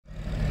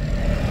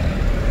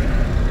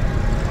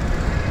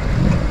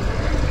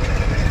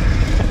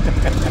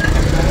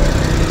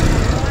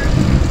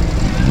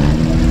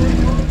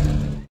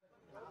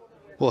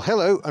Well,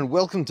 hello and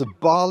welcome to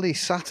Barley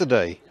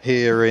Saturday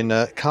here in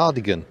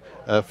Cardigan.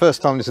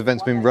 First time this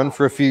event's been run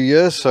for a few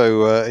years,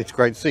 so it's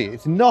great to see.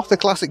 It's not a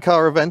classic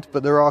car event,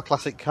 but there are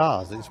classic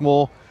cars. It's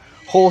more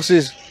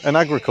horses and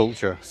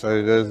agriculture.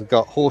 So there's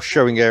got horse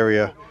showing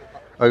area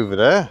over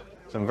there.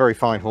 Some very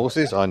fine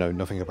horses. I know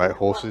nothing about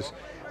horses.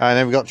 And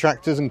then we've got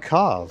tractors and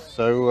cars.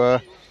 So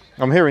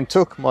I'm here in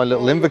Tuck, my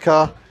little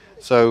Invacar.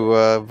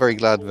 So very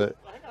glad that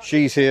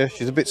she's here.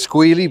 She's a bit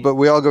squealy, but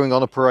we are going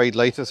on a parade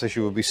later, so she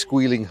will be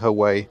squealing her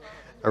way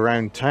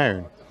around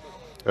town.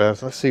 So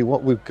let's see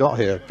what we've got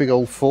here. Big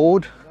old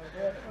Ford,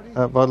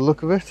 by the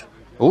look of it.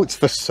 Oh, it's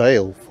for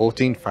sale,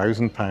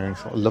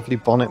 £14,000. What a lovely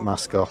bonnet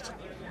mascot.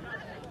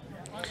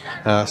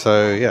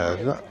 So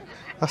yeah,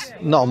 that's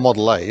not a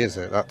Model A, is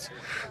it? That's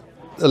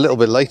a little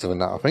bit later than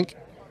that, I think.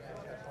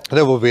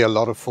 There will be a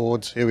lot of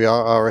Fords. Here we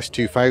are, RS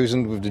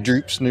 2000 with the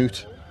droop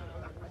snoot.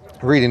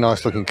 Really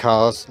nice looking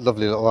cars,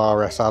 lovely little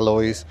RS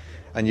alloys,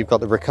 and you've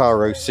got the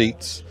Recaro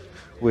seats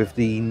with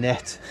the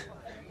net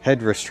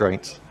head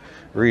restraints.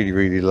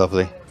 Really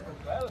lovely.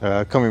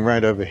 Coming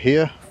round over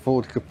here,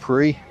 Ford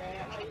Capri,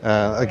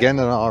 again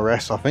an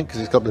RS I think, because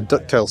it's got the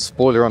ducktail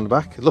spoiler on the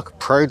back. Look,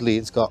 proudly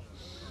it's got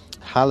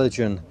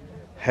halogen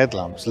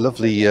headlamps,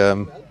 lovely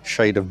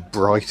shade of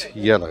bright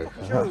yellow.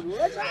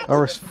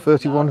 RS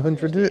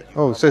 3100 is it?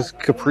 Oh, it says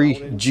Capri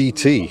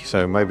GT,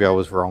 so maybe I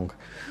was wrong,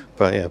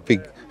 but yeah,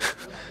 big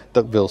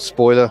duckbill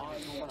spoiler.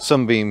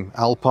 Sunbeam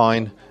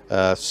Alpine,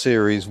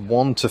 series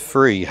 1 to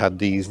 3 had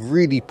these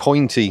really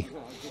pointy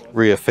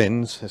rear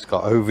fins. It's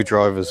got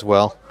overdrive as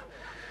well.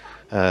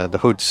 The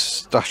hood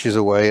stashes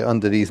away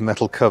under these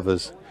metal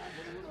covers,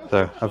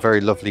 so a very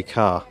lovely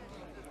car.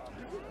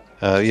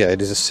 Yeah,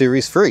 it is a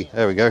series 3,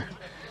 there we go.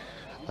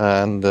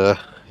 And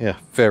yeah,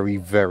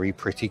 very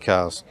pretty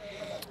cars.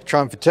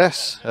 Triumph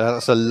Vitesse,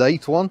 that's a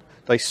late one.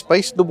 They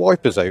spaced the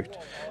wipers out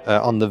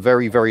on the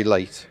very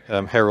late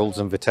Heralds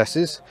and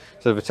Vitesses.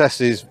 So the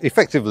Vitesse is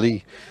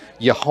effectively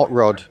your hot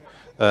rod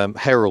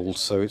Herald,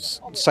 so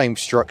it's same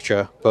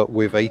structure but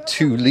with a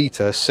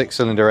 2-litre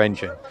 6-cylinder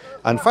engine,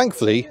 and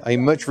thankfully a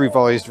much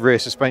revised rear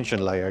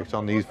suspension layout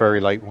on these very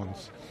late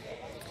ones.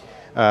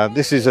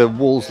 This is a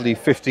Wolseley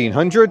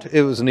 1500.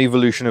 It was an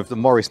evolution of the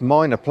Morris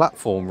Minor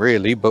platform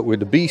really, but with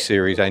the B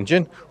series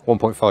engine,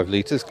 1.5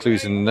 litres,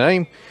 clues in the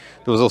name.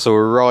 There was also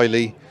a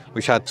Riley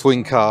which had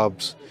twin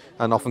carbs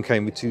and often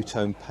came with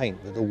two-tone paint,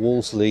 but the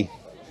Wolseley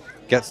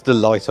gets the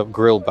light up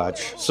grille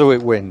badge, so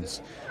it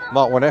wins.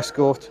 Mark 1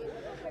 Escort,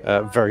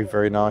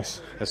 very nice.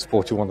 I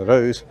sported one of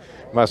those.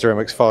 Mazda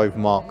MX-5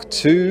 Mark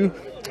II,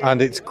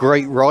 and its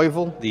great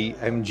rival, the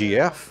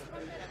MGF.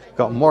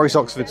 Got Morris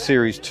Oxford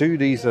Series 2,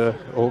 these are,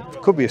 or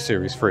could be a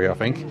Series 3 I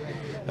think.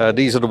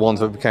 These are the ones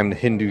that became the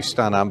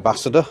Hindustan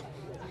Ambassador.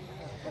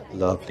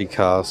 Lovely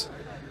cars.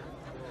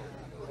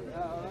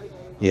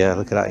 Yeah,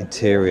 look at that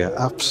interior,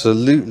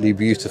 absolutely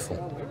beautiful.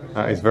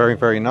 That is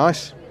very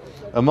nice.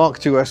 A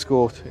Mark II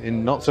Escort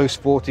in not so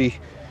sporty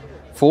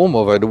form,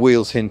 although the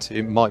wheels hint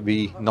it might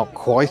be not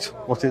quite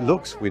what it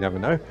looks, we never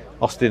know.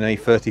 Austin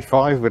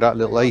A35 with that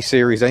little A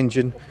series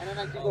engine,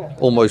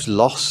 almost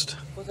lost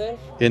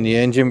in the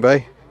engine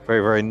bay.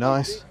 Very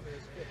nice.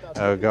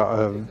 We've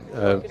got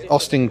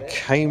Austin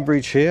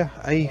Cambridge here,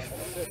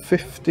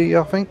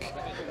 A50 I think,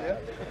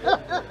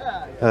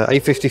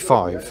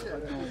 A55.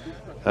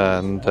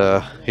 And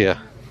yeah,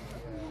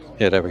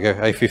 there we go.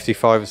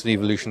 A55 is an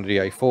evolution of the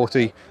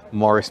A40.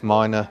 Morris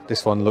Minor.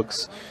 This one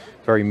looks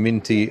very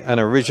minty and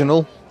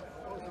original.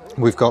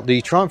 We've got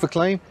the Triumph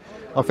Acclaim.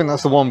 I think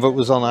that's the one that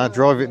was on our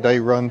Drive It Day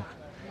run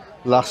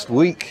last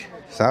week,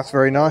 so that's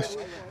very nice.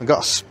 I've got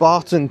a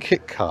Spartan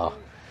kit car.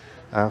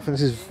 I think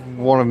this is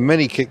one of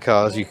many kit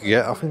cars you can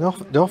get. I think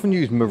they often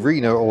use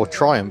Marino or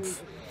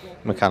Triumph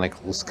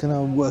mechanicals. Can I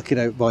work it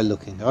out by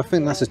looking? I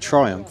think that's a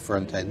Triumph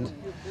front end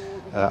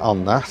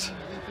on that.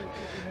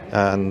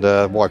 And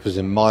wipers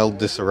in mild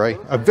disarray.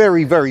 A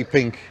very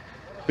pink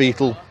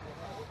Beetle,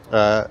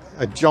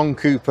 a John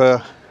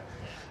Cooper,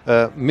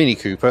 Mini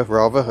Cooper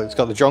rather. It's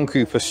got the John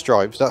Cooper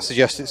stripes. That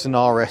suggests it's an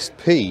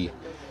RSP,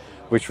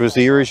 which was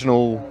the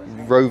original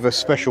Rover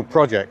Special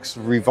Projects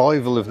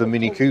revival of the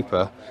Mini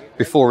Cooper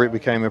before it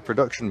became a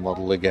production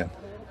model again.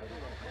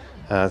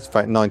 It's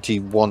about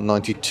 91,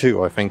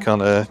 92 I think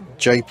on a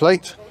J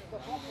plate.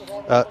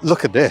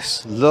 Look at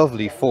this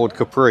lovely Ford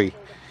Capri.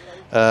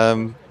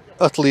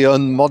 Utterly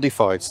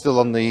unmodified, still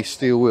on the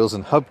steel wheels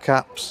and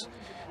hubcaps.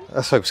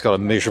 Let's hope it's got a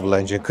miserable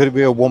engine. Could it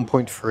be a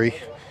 1.3?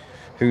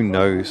 Who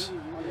knows?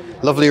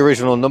 Lovely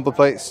original number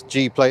plates.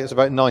 G plate is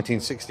about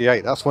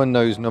 1968. That's when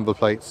those number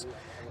plates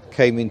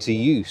came into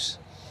use.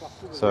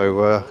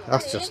 So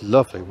that's just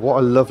lovely. What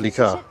a lovely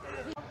car.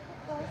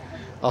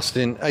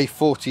 Austin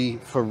A40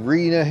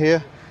 Farina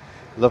here.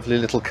 Lovely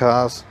little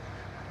cars.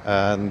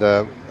 And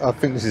I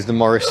think this is the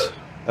Morris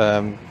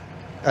 8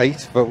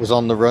 that was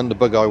on the run, the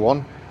Bug Eye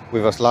 1.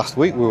 With us last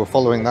week. We were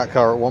following that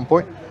car at one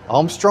point.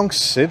 Armstrong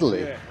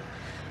Siddeley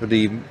with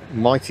the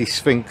mighty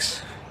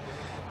Sphinx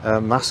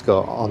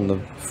mascot on the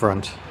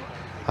front.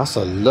 That's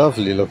a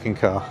lovely looking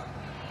car.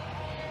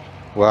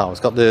 Wow, it's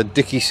got the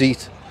dicky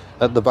seat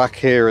at the back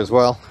here as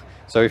well.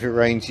 So if it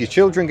rains, your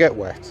children get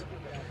wet,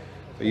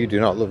 but you do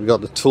not. Look, we've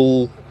got the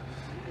tool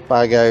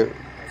bag out.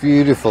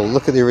 Beautiful.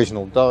 Look at the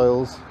original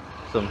dials.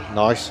 Some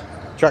nice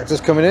tractors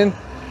coming in.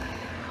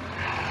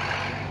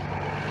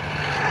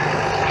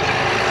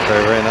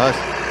 Very, very nice.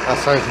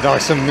 That sounds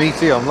nice and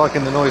meaty. I'm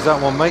liking the noise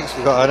that one makes.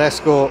 We've got an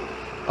Escort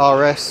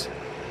RS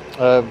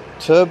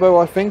turbo,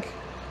 I think.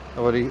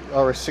 Well, the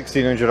RS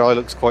 1600i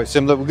looks quite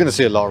similar. We're going to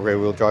see a lot of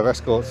rear-wheel drive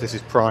Escorts. This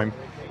is prime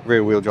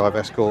rear-wheel drive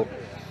Escort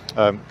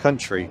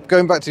country.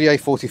 Going back to the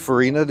A40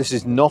 Farina, this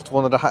is not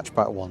one of the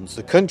hatchback ones.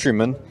 The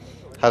Countryman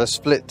had a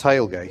split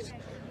tailgate,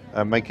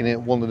 making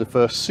it one of the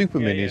first super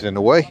minis in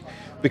a way,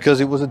 because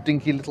it was a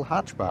dinky little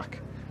hatchback.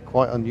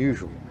 Quite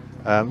unusual.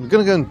 We're going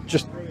to go and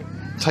just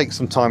take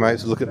some time out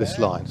to look at this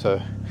line. So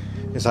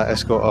is that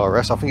Escort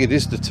RS? I think it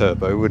is the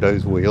turbo with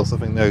those wheels. I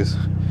think those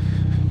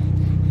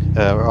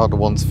are the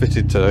ones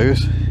fitted to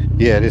those.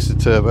 Yeah, it is the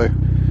turbo.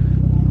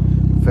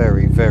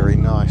 Very, very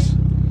nice.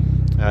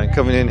 And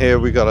coming in here,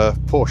 we got a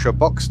Porsche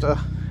Boxster,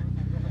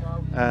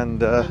 and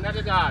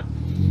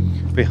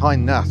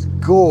behind that,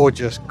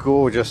 gorgeous,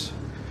 gorgeous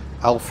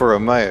Alfa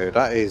Romeo.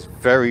 That is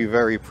very,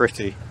 very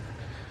pretty.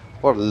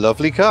 What a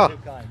lovely car.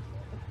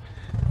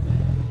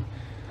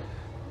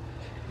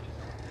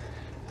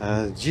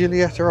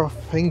 Giulietta, I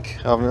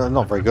think. I'm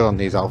not very good on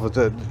these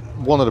Alphas.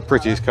 One of the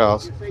prettiest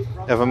cars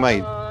ever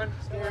made.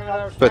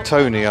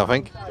 Bertoni, I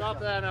think. Stop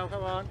there now,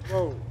 come on.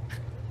 Whoa.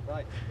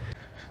 Right.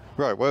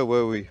 Right, where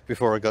were we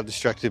before I got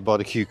distracted by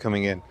the queue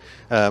coming in?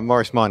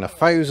 Morris Minor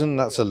 1000,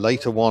 that's a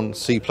later one.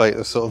 C-plate,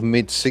 a sort of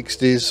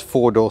mid-60s,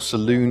 four-door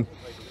saloon.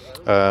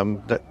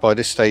 By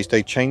this stage,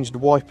 they changed the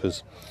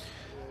wipers.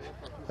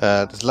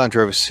 There's Land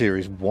Rover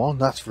Series 1,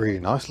 that's really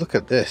nice. Look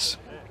at this.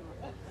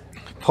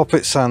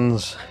 Poppet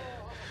Sands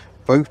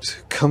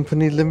Boat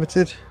Company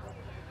Limited.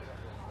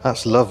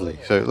 That's lovely.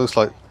 So it looks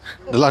like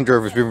the Land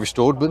Rover has been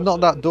restored, but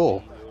not that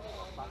door.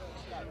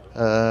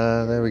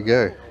 There we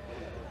go.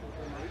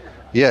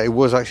 Yeah, it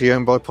was actually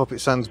owned by Poppet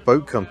Sands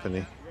Boat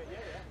Company.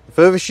 The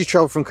furthest she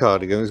travelled from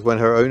Cardigan was when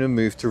her owner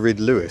moved to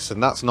Rid Lewis,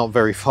 and that's not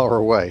very far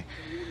away.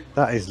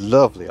 That is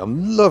lovely.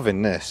 I'm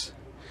loving this.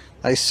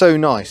 That is so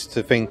nice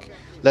to think,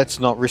 let's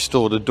not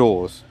restore the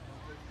doors.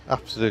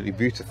 Absolutely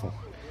beautiful.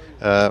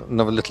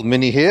 Another little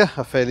Mini here,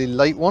 a fairly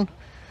late one.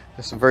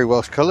 There's some very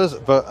Welsh colours,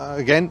 but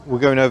again, we're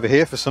going over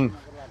here for some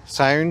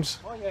sounds.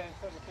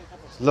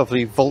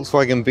 Lovely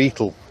Volkswagen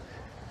Beetle.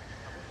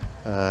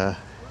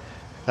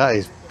 That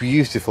is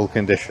beautiful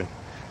condition.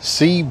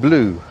 Sea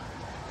blue.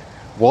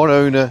 One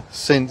owner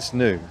since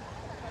new.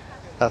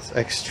 That's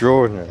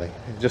extraordinary.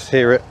 You can just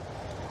hear it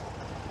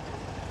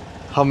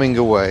humming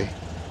away.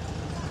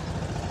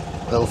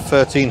 Little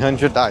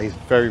 1300. That is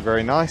very,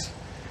 very nice.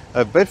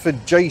 A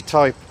Bedford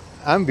J-type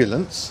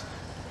ambulance.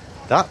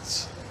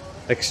 That's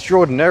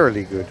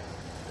extraordinarily good.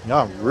 No,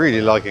 I'm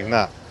really liking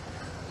that.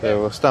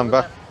 So we'll stand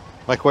back,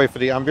 make way for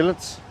the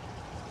ambulance.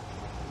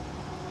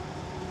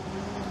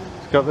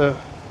 It's got the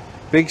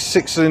big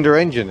 6-cylinder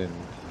engine in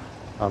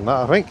on that,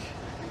 I think.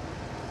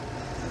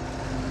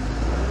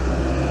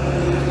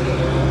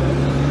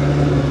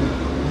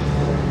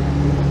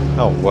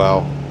 Oh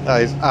wow,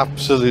 that is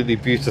absolutely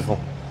beautiful.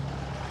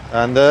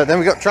 And then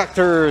we got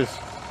tractors.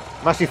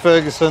 Massey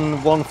Ferguson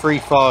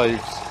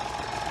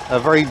 135s. A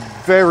very,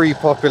 very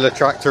popular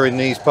tractor in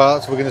these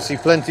parts. We're going to see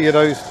plenty of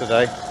those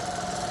today.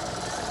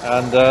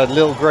 And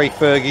little grey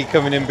Fergie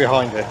coming in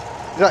behind it.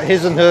 Is that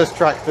his and hers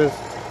tractors?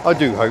 I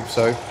do hope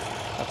so.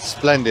 That's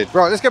splendid.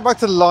 Right, let's get back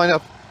to the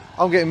lineup.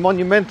 I'm getting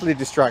monumentally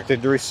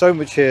distracted. There is so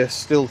much here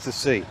still to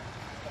see.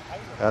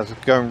 As we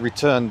go and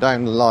return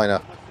down the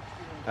lineup.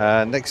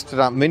 Next to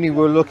that Mini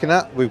we're looking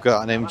at, we've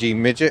got an MG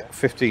Midget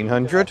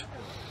 1500.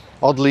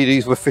 Oddly,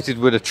 these were fitted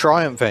with a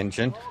Triumph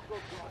engine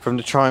from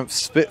the Triumph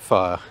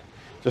Spitfire,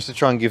 just to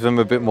try and give them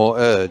a bit more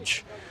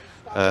urge.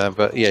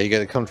 But yeah, you get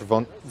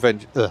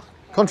the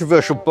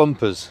controversial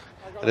bumpers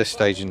at this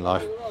stage in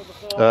life.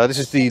 This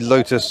is the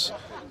Lotus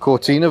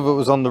Cortina that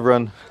was on the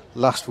run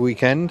last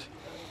weekend.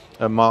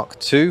 A Mark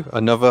II,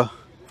 another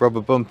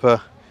rubber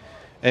bumper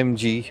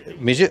MG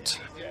Midget.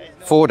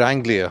 Ford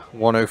Anglia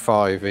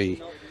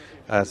 105e.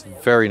 It's a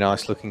very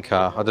nice looking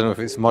car. I don't know if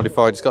it's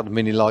modified, it's got the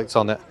mini lights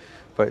on it,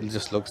 but it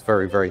just looks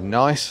very, very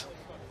nice.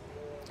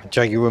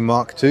 Jaguar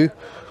Mark II.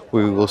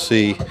 We will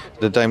see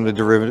the Daimler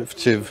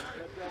derivative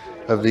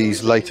of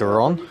these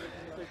later on.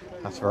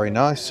 That's very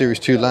nice. Series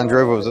 2 Land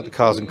Rover was at the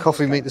Cars and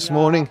Coffee meet this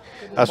morning,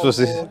 as was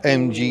this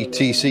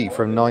MGTC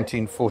from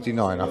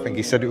 1949. I think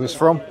he said it was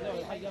from.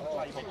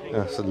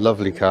 That's a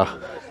lovely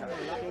car.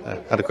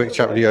 Had a quick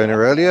chat with the owner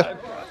earlier.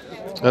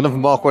 Another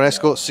Mark 1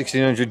 Escort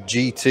 1600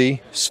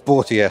 GT,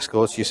 sporty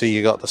Escorts. You see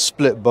you got the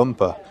split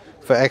bumper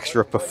for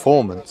extra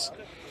performance.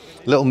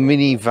 Little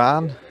mini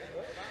van.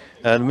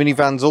 And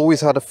minivans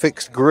always had a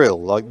fixed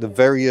grille, like the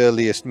very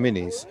earliest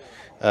Minis.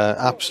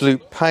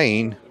 Absolute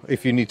pain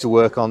if you need to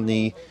work on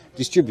the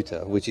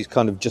distributor, which is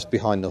kind of just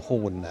behind the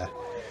horn there.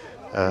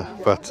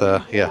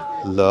 Yeah,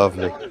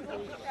 lovely.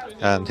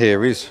 And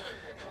here is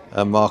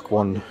a Mark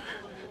 1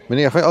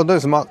 Mini. I think, oh no,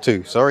 it's a Mark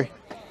 2, sorry.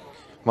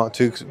 Mark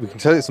 2, we can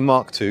tell it's a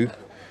Mark 2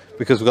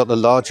 because we've got the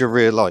larger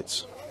rear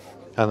lights.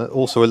 and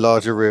also a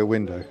larger rear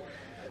window.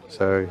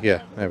 So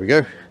yeah, there we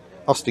go.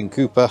 Austin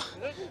Cooper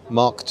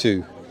Mark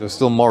II. There's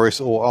still Morris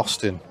or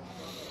Austin.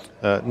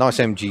 Nice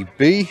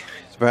MGB.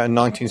 It's about a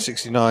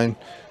 1969,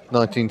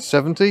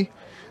 1970.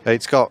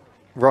 It's got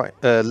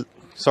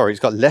it's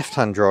got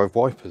left-hand drive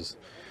wipers.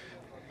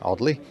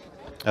 Oddly,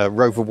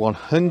 Rover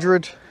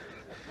 100,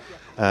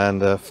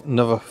 and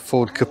another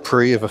Ford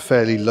Capri of a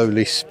fairly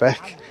lowly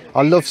spec.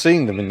 I love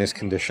seeing them in this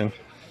condition.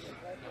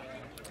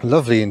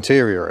 Lovely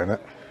interior in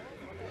it.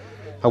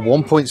 A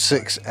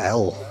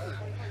 1.6L.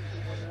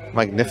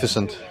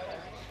 Magnificent.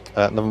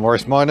 Another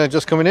Morris Minor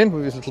just coming in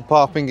with his little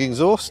Parping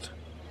exhaust.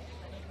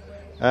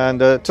 And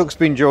Tuck's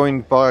been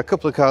joined by a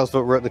couple of cars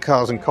that were at the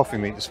Cars and Coffee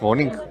meet this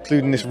morning,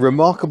 including this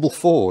remarkable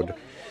Ford.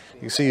 You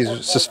can see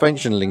his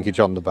suspension linkage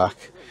on the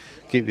back,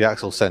 keep the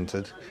axle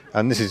centered.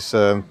 And this is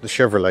the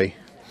Chevrolet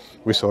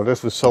we saw.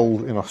 This was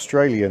sold in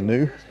Australia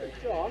new.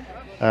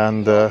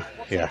 And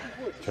yeah,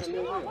 just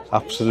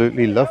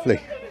absolutely lovely.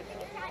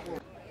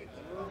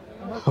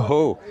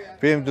 Oh,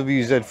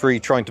 BMW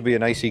Z3 trying to be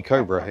an AC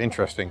Cobra.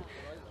 Interesting.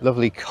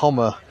 Lovely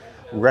Comma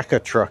wrecker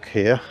truck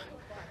here.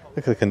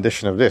 Look at the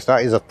condition of this.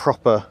 That is a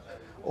proper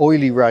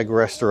oily rag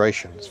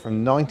restoration. It's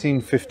from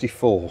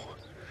 1954.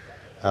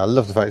 I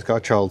love the fact it's got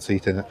a child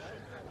seat in it.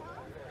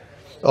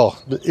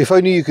 Oh, if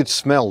only you could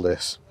smell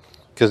this,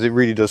 because it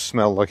really does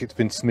smell like it's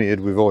been smeared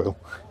with oil.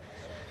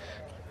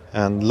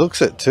 And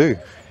looks it too.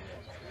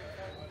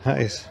 That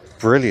is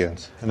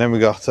brilliant. And then we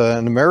got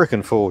an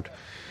American Ford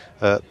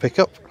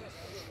pickup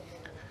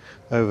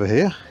over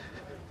here.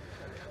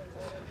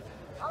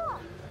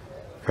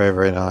 Very,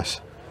 very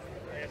nice.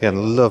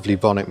 Again, lovely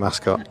bonnet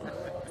mascot.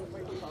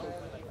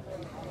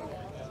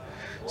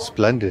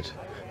 Splendid.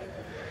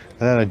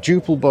 And then a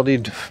dual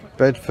bodied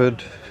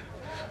Bedford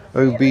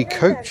OB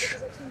coach.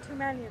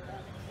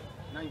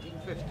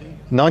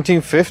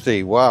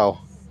 1950, wow.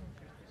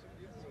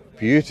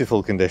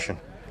 Beautiful condition.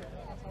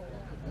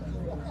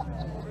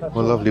 What a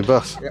lovely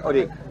bus.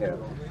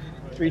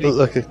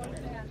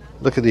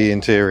 Look at the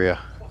interior.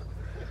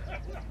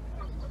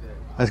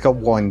 It's got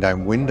wind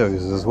down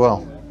windows as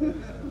well.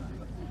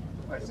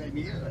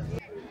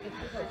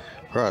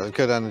 Right, let's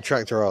go down the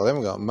tractor aisle then.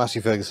 We've got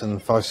Massey Ferguson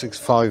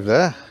 565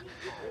 there.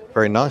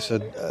 Very nice.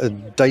 A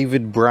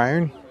David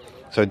Brown.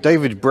 So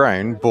David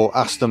Brown bought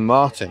Aston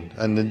Martin,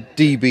 and the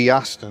DB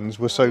Astons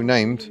were so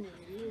named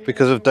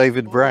because of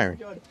David Brown.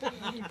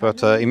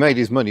 But he made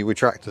his money with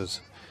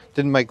tractors.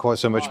 Didn't make quite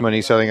so much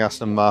money selling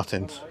Aston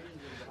Martins.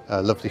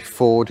 Lovely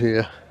Ford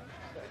here.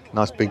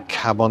 Nice big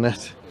cab on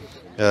it.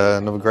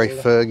 Another grey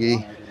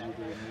Fergie.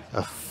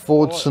 A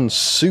Fordson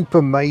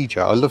Super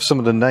Major. I love some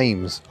of the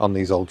names on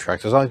these old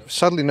tractors. I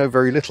sadly know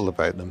very little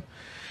about them.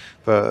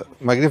 But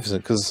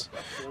magnificent, because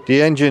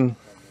the engine,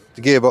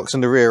 the gearbox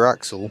and the rear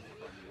axle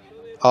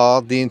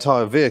are the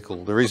entire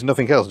vehicle. There is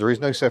nothing else. There is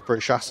no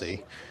separate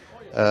chassis.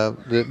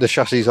 The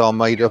chassis are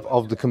made up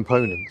of the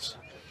components.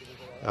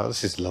 Oh,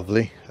 this is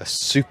lovely. A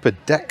Super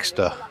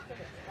Dexter.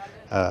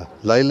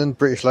 Leyland,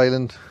 British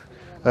Leyland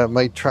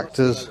made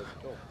tractors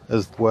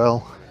as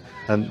well.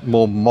 And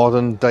more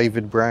modern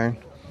David Brown.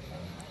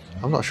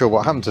 I'm not sure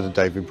what happened to the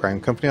David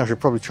Brown company. I should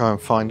probably try and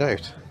find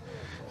out.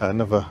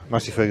 Another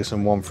Massey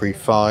Ferguson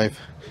 135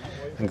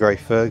 and Grey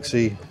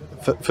Fergie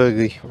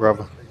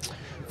rather.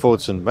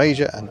 Fordson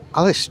Major and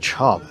Alice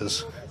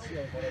Chalmers.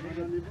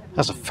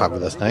 That's a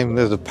fabulous name.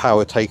 There's a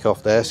power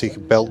takeoff there, so you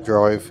can belt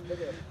drive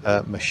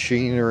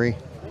machinery.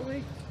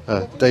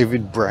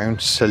 David Brown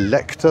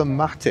Selector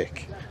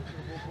Matic.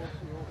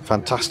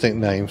 Fantastic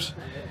names.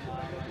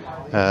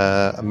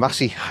 A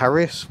Massey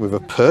Harris with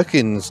a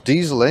Perkins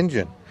diesel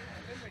engine.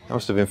 That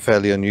must have been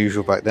fairly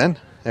unusual back then.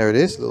 There it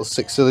is, a little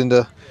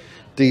 6-cylinder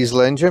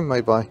diesel engine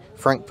made by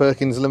Frank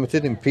Perkins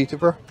Limited in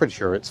Peterborough. Pretty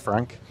sure it's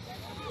Frank.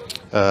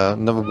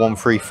 Another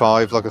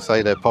 135, like I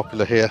say, they're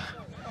popular here.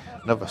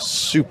 Another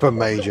Super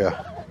Major.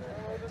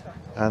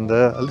 And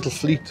a little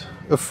fleet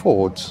of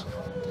Fords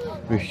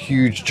with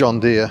huge John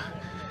Deere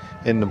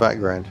in the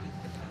background.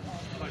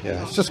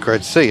 Yeah, it's just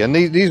great to see. And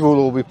these will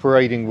all be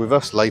parading with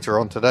us later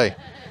on today.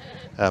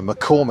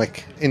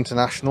 McCormick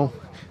International.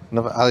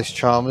 Another Alice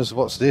Chalmers.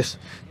 What's this?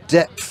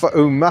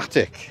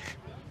 Depth-O-Matic.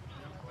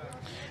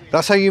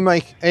 That's how you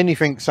make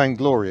anything sound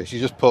glorious. You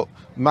just put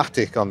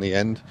Matic on the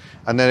end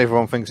and then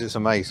everyone thinks it's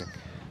amazing.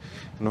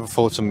 Another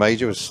Fordson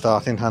Major with a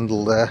starting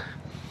handle there.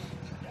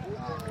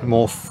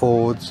 More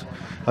Fords.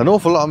 An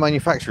awful lot of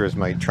manufacturers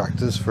made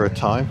tractors for a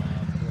time.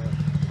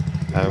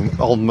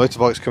 Old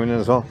motorbikes coming in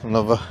as well.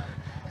 Another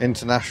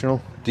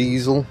International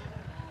Diesel.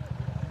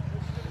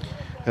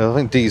 I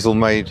think diesel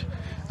made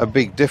a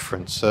big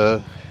difference.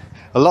 A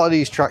lot of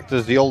these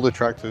tractors, the older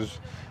tractors,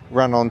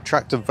 ran on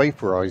tractor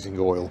vaporizing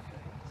oil.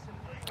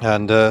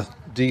 And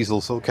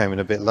diesel sort of came in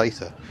a bit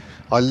later.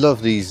 I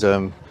love these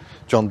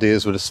John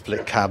Deeres with the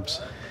split cabs.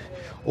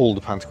 All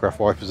the pantograph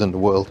wipers in the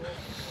world.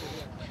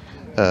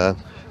 Another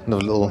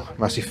little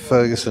Massey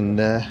Ferguson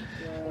there.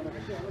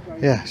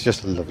 Yeah, it's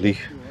just a lovely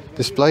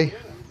display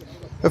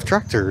of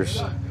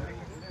tractors.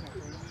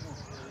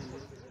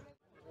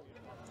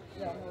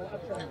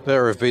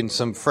 There have been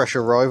some fresh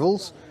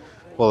arrivals.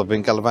 while I've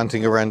been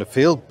gallivanting around the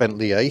field.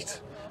 Bentley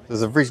 8.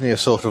 There's originally a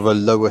sort of a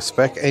lower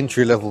spec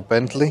entry level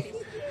Bentley.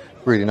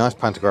 Really nice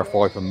pantograph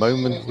wiper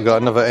moment. We've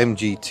got another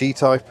MGT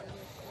type.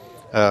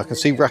 I can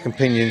see rack and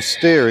pinion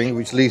steering,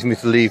 which leads me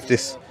to believe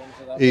this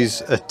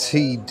is a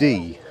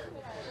TD.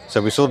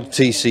 So we saw the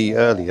TC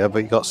earlier,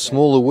 but you got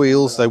smaller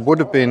wheels. They would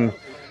have been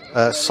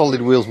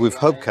solid wheels with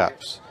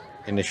hubcaps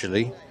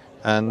initially,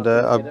 and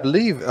I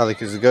believe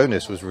Alex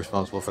Zagonis was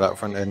responsible for that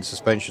front end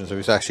suspension, so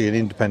it's actually an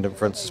independent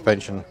front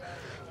suspension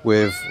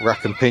with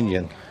rack and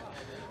pinion,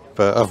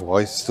 but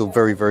otherwise still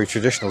very, very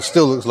traditional.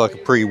 Still looks like a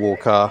pre-war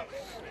car,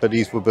 but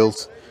these were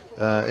built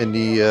in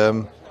the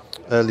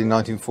early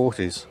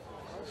 1940s,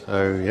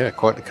 so yeah,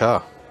 quite the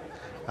car.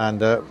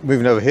 And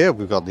moving over here,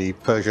 we've got the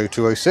Peugeot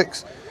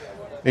 206.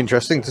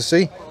 Interesting to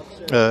see.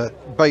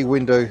 Bay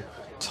window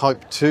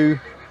Type 2,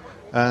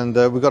 and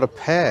we've got a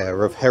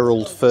pair of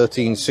Herald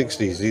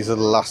 1360s. These are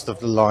the last of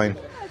the line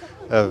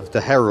of the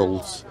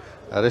Heralds.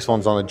 This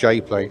one's on a J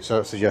plate,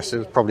 so it suggests it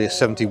was probably a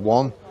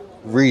 71.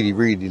 Really,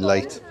 really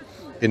late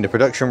in the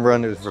production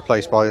run. It was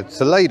replaced by a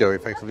Toledo,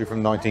 effectively,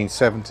 from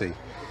 1970.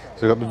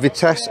 So we've got the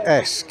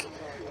Vitesse-esque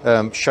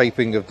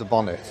shaping of the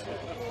bonnet.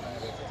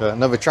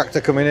 Another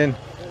tractor coming in,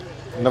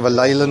 another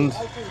Leyland.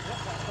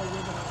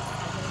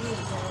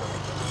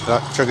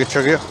 That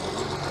chugga.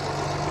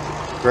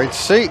 Great to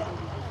see.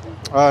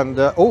 And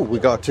oh, we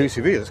got a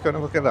 2CV. Let's go and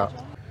have a look at that.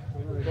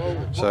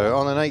 So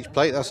on an H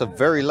plate, that's a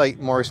very late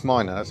Morris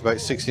Minor. That's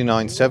about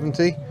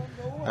 6970. We've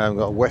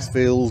got a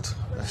Westfield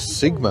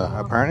Sigma,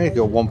 apparently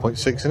got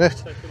 1.6 in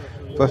it.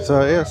 But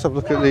yeah, let's have a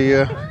look at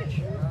the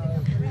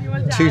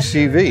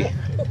 2CV.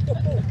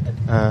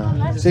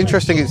 It's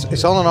interesting.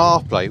 It's on an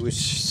R plate, which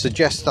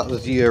suggests that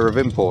was the year of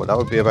import. That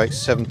would be about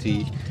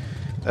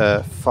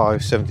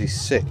 75,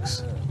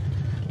 76.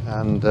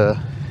 And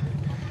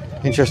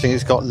interesting,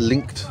 it's got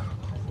linked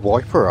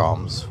wiper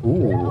arms.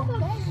 Ooh,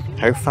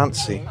 how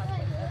fancy.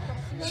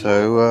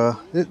 So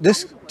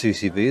this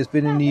 2CV has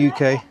been in the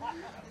UK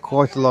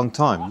quite a long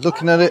time.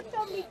 Looking at it,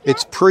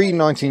 it's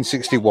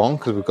pre-1961,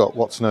 because we've got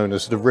what's known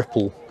as the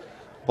ripple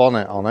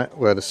bonnet on it,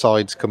 where the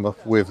sides come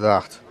up with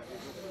that.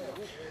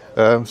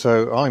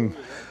 So I'm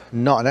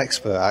not an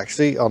expert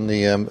actually on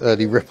the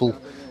early ripple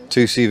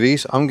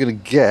 2CVs. I'm going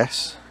to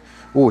guess,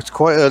 oh, it's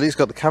quite early. It's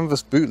got the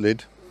canvas boot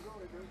lid.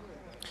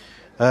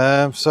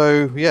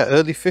 So yeah,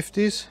 early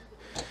 50s,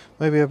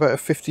 maybe about a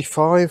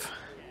 55.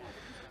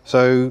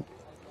 So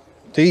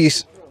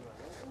these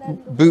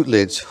boot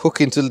lids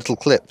hook into little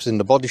clips in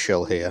the body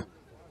shell here.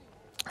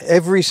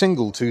 Every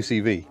single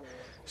 2CV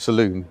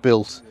saloon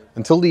built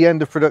until the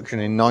end of production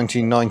in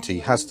 1990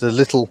 has the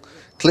little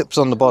clips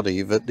on the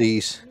body that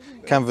these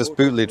canvas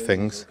boot lid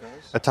things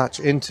attach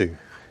into.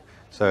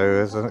 So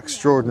there's an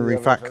extraordinary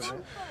fact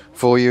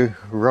for you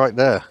right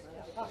there.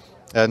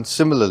 And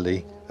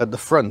similarly at the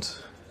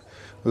front,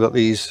 we've got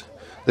these.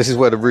 This is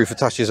where the roof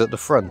attaches at the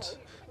front.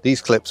 These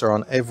clips are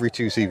on every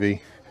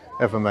 2CV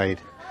ever made.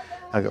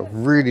 I've got a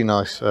really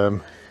nice, I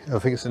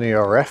think it's an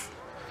ERF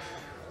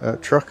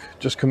truck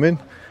just come in.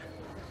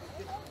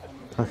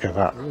 Look at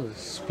that,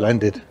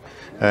 splendid.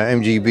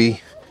 MGB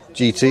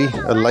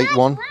GT, a late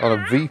one on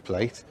a V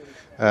plate.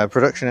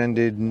 Production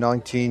ended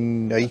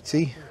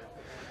 1980,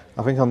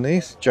 I think, on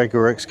these.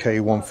 Jaguar XK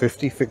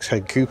 150 fixed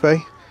head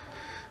coupe.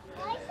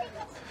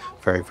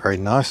 Very, very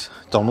nice.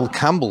 Donald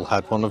Campbell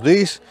had one of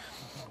these,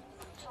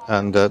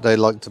 and they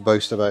like to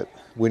boast about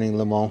winning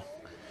Le Mans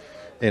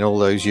in all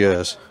those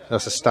years.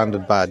 That's a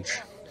standard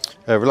badge.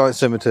 Reliance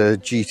Scimitar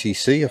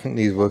GTC, I think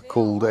these were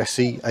called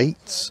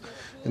SE8s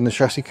in the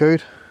chassis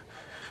code.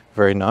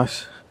 Very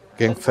nice.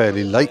 Again,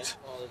 fairly late.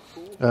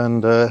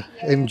 And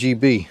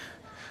MGB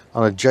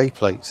on a J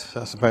plate.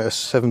 That's about a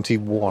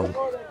 71.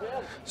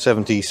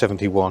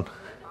 71.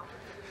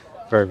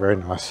 Very, very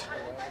nice.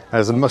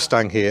 There's a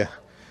Mustang here.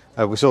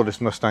 We saw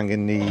this Mustang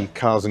in the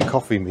Cars and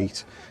Coffee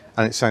meet,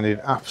 and it sounded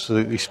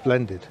absolutely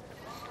splendid.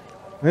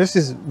 And this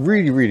is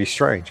really, really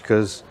strange,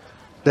 because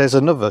there's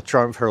another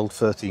Triumph Herald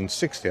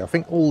 1360. I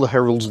think all the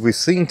Heralds we've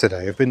seen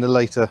today have been the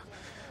later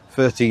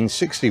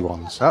 1360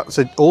 ones. That's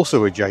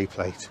also a J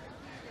plate,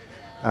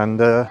 and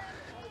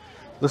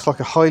looks like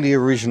a highly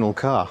original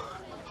car.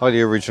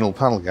 Highly original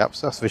panel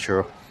gaps, that's for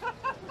sure.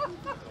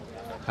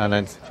 And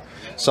then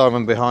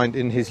Simon behind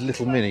in his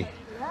little Mini.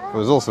 I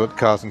was also at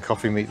Cars and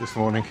Coffee meet this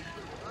morning.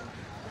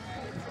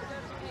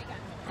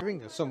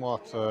 A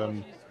somewhat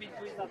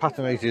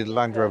patinated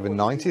Land Rover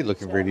 90,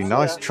 looking really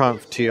nice.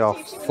 Triumph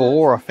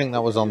TR4, I think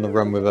that was on the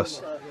run with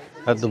us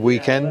at the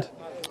weekend.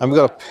 And we've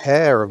got a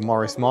pair of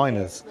Morris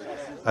Minors,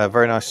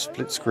 very nice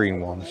split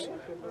screen ones.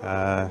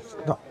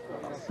 Not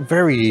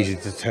very easy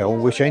to tell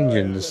which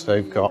engines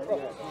they've got,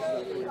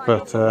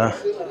 but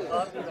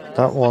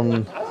that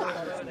one,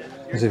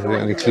 let's see if we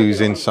get any clues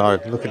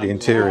inside. Look at the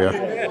interior.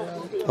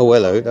 Oh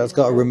hello, that's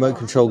got a remote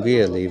control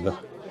gear lever.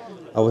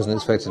 I wasn't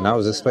expecting that. I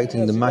was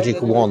expecting the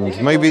magic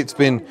wand. Maybe it's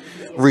been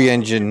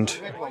re-engined.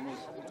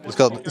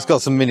 It's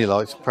got some mini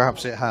lights.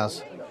 Perhaps it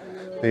has.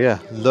 But yeah,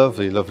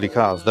 lovely, lovely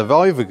cars. They've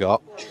either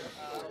got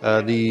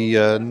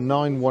the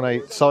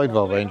 918 side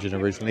valve engine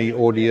originally,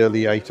 or the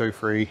early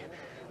 803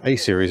 A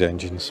series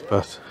engines,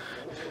 but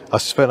I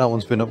suspect that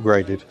one's been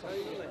upgraded.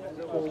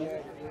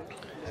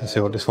 Let's see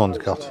what this one's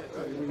got.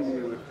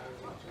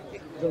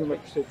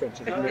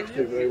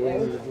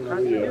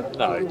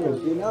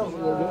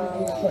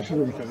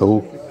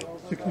 Oh,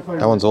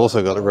 that one's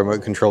also got a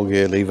remote control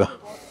gear lever.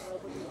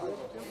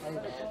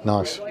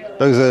 Nice.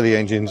 Those early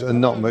engines are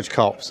not much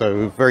cop,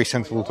 so very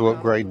sensible to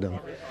upgrade them.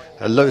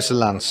 A Lotus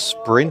Elan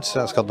Sprint,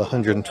 that's got the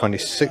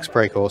 126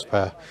 brake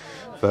horsepower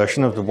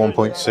version of the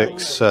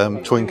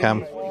 1.6 twin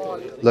cam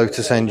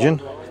Lotus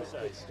engine.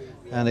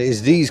 And it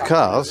is these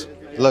cars,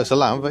 the Lotus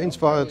Elan, that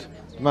inspired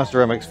the Mazda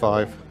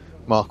MX-5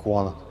 Mark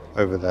 1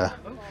 over there.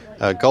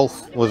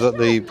 Golf was at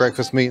the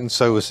breakfast meeting,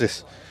 so was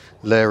this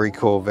Larry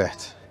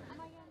Corvette.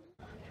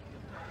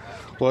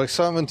 Well,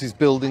 excitement is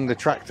building. The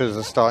tractors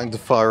are starting to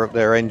fire up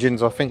their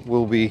engines. I think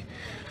we'll be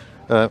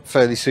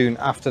fairly soon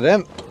after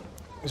them.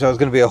 So it's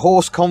going to be a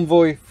horse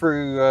convoy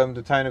through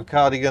the town of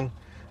Cardigan,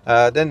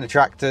 then the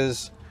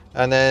tractors,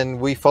 and then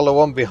we follow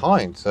on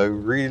behind. So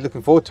really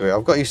looking forward to it.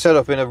 I've got you set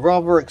up in a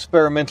rather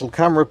experimental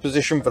camera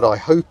position, but I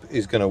hope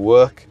is going to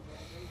work.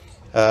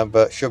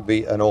 But should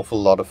be an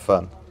awful lot of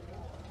fun.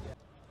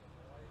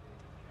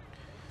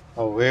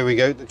 Oh, here we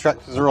go. The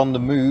tractors are on the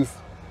move.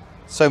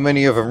 So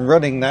many of them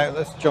running now.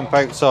 Let's jump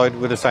outside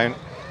with a sound.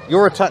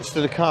 You're attached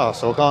to the car,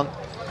 so I can't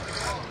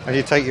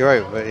actually take you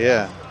out, but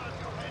yeah.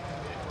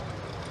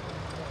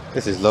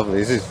 This is lovely.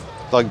 This is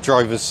like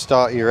drivers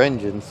start your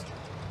engines.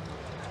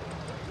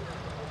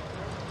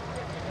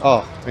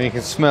 Oh, and you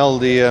can smell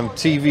the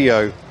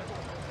TVO,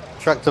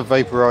 tractor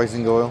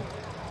vaporizing oil.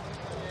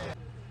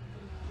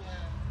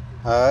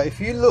 If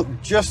you look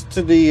just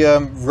to the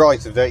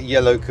right of that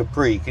yellow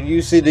Capri, can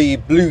you see the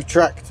blue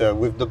tractor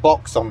with the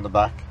box on the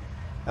back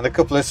and a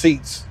couple of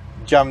seats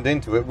jammed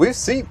into it with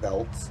seat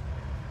belts?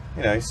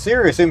 You know,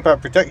 serious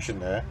impact protection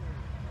there.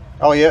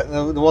 Oh yeah,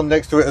 the one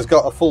next to it has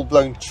got a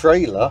full-blown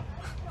trailer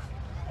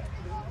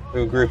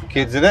with a group of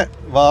kids in it.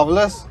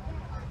 Marvellous.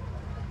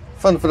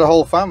 Fun for the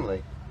whole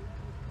family.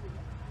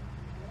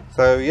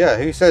 So yeah,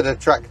 who said a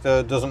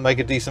tractor doesn't make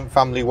a decent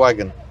family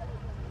wagon?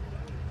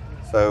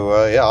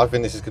 So yeah, I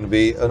think this is going to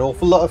be an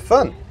awful lot of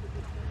fun.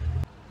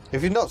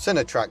 If you've not seen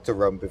a tractor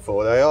run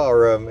before, they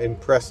are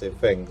impressive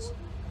things.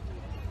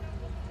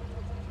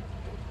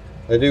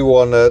 They do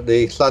one at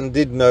the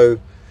Llandudno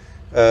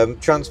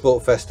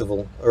Transport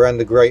Festival around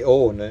the Great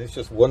Orne, and it's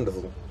just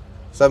wonderful.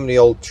 So many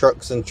old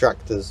trucks and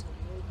tractors.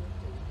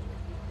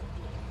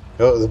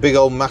 Got the big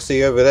old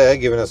Massey over there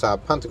giving us our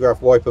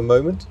pantograph wiper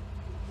moment.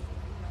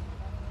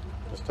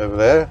 Just over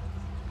there,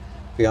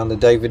 beyond the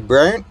David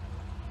Brown.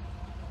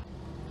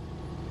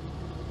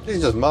 This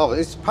is just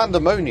marvellous. It's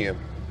pandemonium.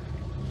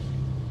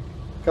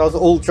 Cars are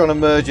all trying to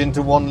merge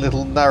into one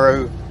little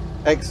narrow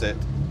exit.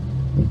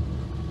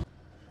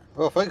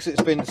 Well folks,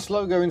 it's been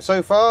slow going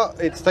so far.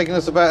 It's taken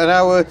us about an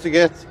hour to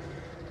get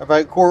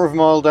about a quarter of a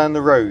mile down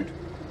the road.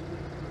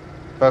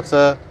 But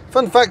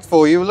fun fact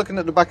for you, we're looking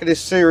at the back of this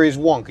Series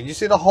 1. Can you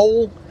see the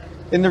hole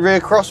in the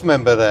rear cross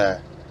member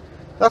there?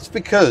 That's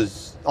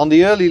because on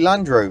the early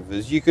Land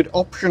Rovers you could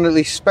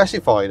optionally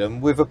specify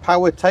them with a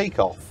power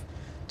takeoff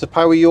to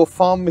power your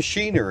farm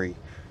machinery,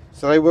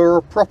 so they were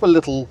a proper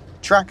little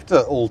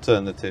tractor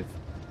alternative.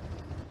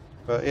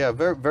 But yeah,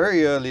 very,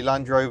 very early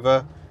Land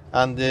Rover.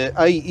 And the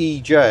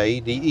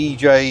AEJ, the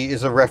EJ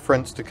is a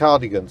reference to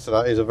Cardigan, so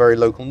that is a very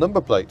local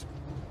number plate.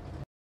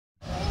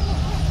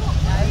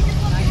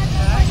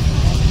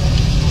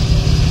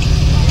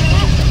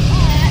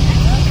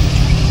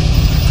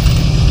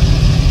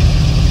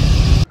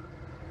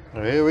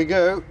 Here we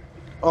go,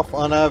 off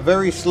on our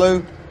very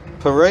slow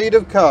parade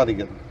of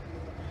Cardigan.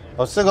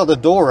 I've still got the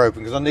door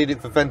open because I need it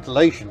for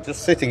ventilation.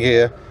 Just sitting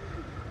here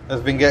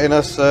has been getting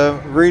us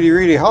really,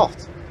 really hot.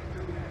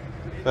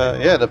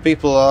 But yeah, the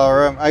people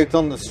are out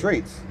on the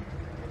streets.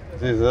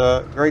 This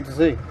is great to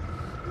see.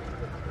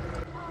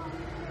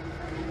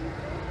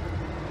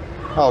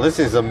 Oh, this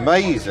is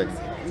amazing.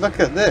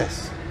 Look at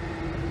this.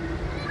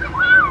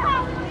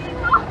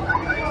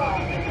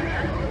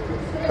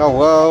 Oh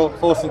well,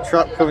 horse and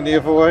trap coming the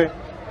other way.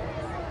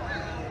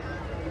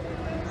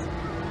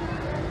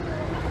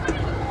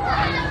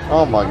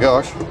 Oh my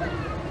gosh.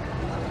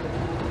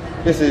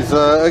 This is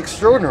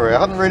extraordinary. I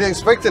hadn't really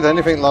expected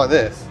anything like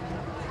this.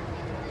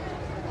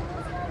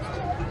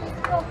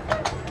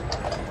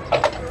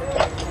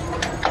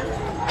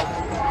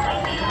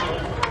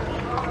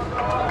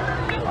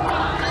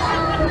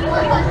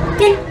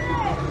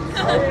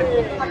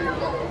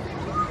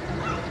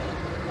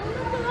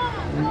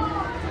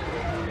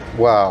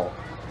 Wow,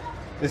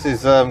 this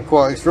is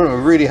quite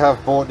extraordinary. We really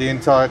have brought the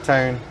entire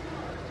town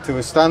to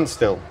a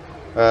standstill.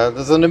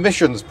 There's an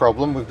emissions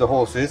problem with the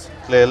horses,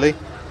 clearly,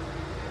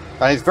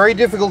 and it's very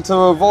difficult to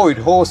avoid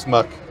horse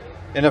muck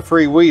in a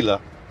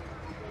three-wheeler.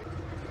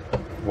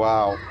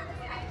 Wow,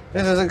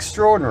 this is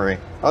extraordinary.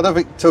 I don't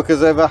think Tuck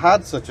has ever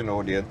had such an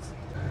audience.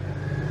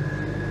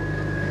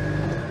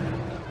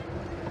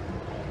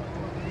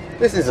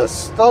 This is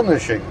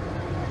astonishing.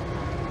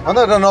 I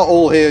know they're not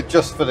all here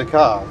just for the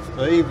cars,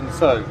 but even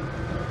so,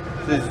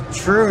 this is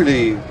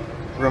truly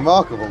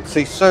remarkable to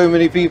see so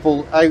many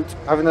people out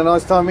having a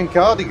nice time in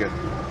Cardigan.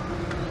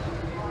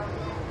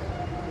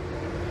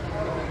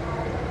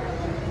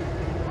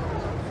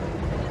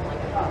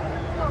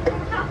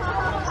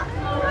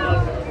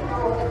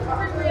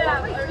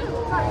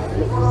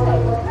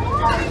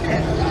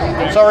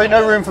 Sorry,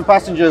 no room for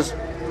passengers.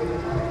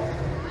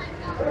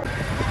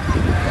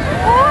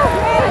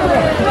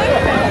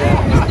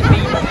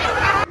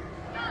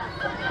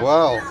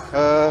 Wow,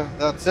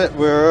 that's it,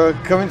 we're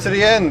coming to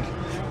the end.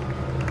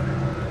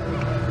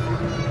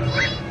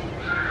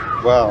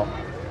 Wow,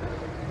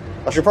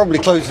 I should probably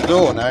close the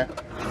door now.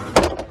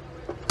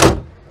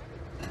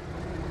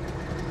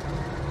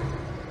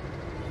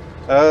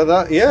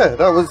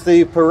 That was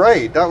the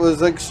parade. That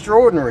was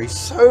extraordinary.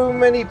 So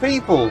many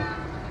people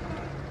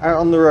out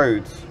on the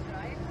roads.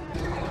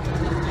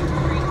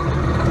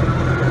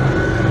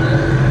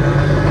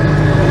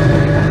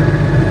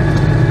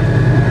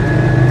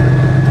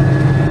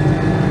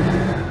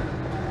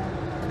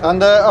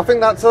 And I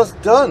think that's us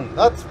done.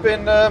 That's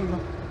been a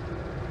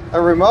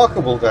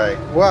remarkable day.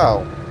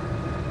 Wow.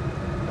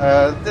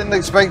 Didn't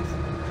expect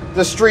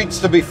the streets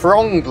to be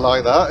thronged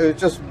like that. It was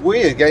just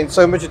weird getting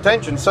so much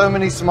attention, so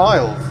many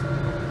smiles.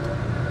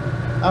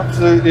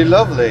 Absolutely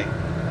lovely.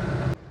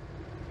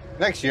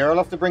 Next year I'll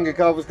have to bring a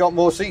car that's got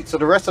more seats so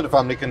the rest of the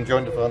family can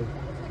join the fun.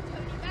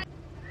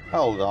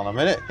 Hold on a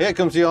minute. Here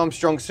comes the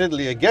Armstrong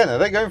Siddeley again. Are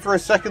they going for a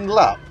second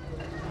lap?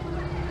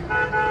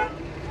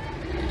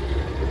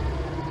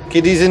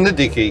 Kiddies in the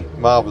dicky.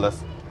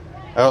 Marvellous.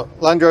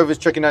 Land Rover's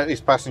checking out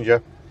his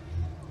passenger.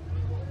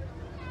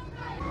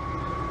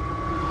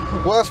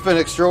 Well, that's been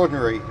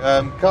extraordinary.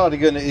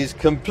 Cardigan is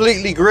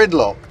completely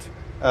gridlocked.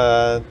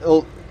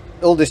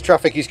 All this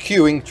traffic is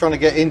queuing, trying to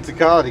get into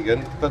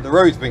Cardigan, but the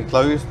road's been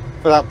closed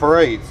for that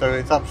parade, so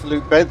it's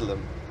absolute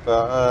bedlam.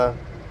 But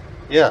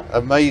yeah,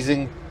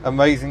 amazing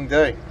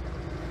day.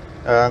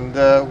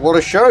 And what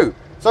a show.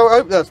 So I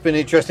hope that's been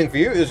interesting for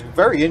you. It was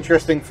very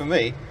interesting for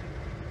me.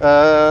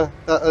 That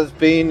has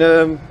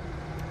been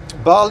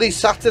Barley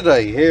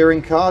Saturday here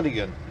in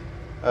Cardigan.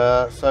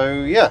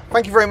 So yeah,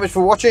 thank you very much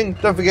for watching.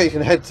 Don't forget you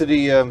can head to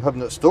the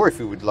Hubnut store if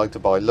you would like to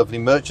buy lovely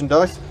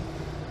merchandise,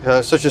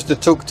 such as the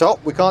tug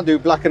top. We can't do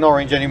black and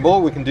orange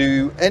anymore. We can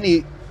do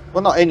any,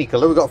 well, not any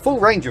colour. We've got a full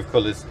range of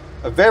colours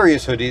of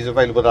various hoodies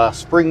available at our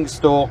spring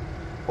store,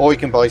 or you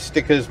can buy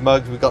stickers,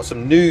 mugs. We've got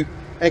some new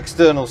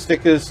external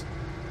stickers,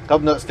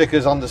 Hubnut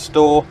stickers on the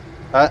store,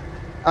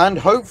 and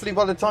hopefully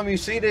by the time you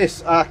see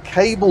this, our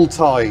cable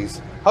ties,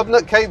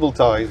 Hubnut cable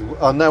ties,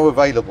 are now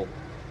available.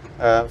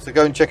 So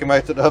go and check them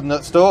out at the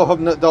Hubnut store,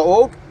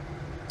 hubnut.org.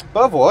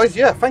 But otherwise,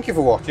 yeah, thank you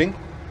for watching,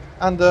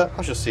 and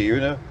I shall see you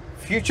in a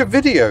future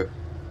video.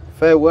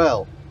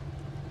 Farewell.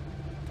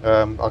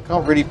 I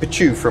can't really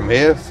pachew from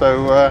here,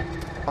 so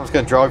I'm just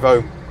going to drive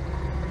home.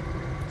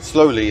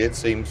 Slowly, it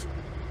seems.